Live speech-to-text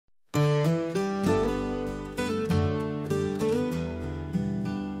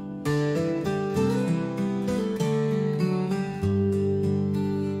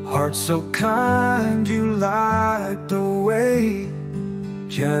Heart so kind, you light the way.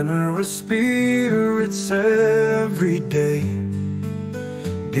 Generous spirits every day,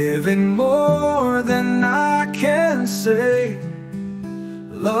 giving more than I can say.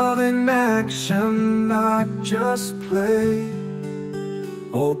 Love in action, not just play.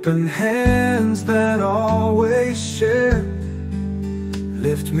 Open hands that always share.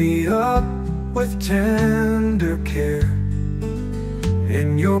 Lift me up with tender care.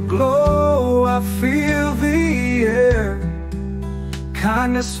 In your glow I feel the air.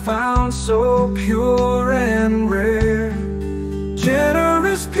 Kindness found so pure and rare.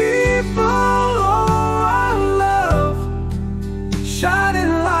 Generous people, oh I love.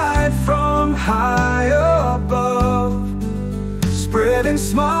 Shining light from high above. Spreading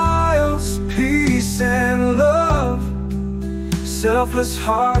smiles, peace and love. Selfless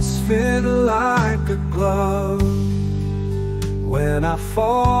hearts fit like a glove. When I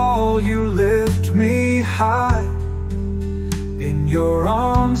fall, you lift me high. In your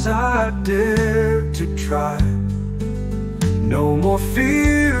arms I dare to try. No more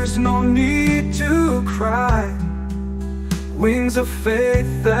fears, no need to cry. Wings of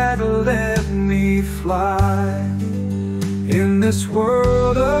faith that let me fly. In this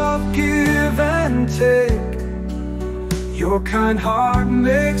world of give and take, your kind heart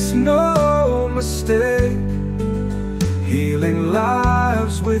makes no mistake. Healing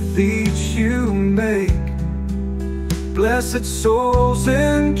lives with each you make. Blessed souls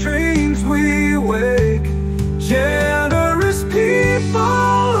in dreams we wake. Generous people,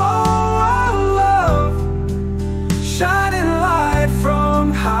 oh I love. Shining light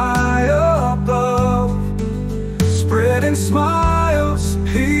from high above. Spreading smiles,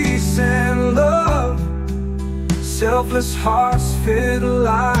 peace and love. Selfless hearts fit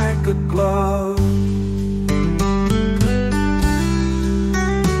like a glove.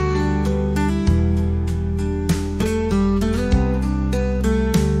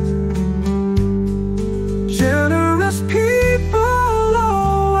 Generous people,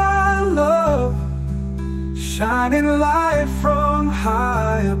 oh I love. Shining light from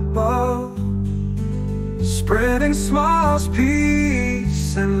high above. Spreading smiles,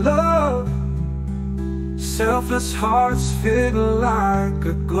 peace and love. Selfless hearts fit like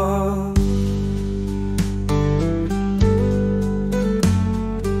a glove.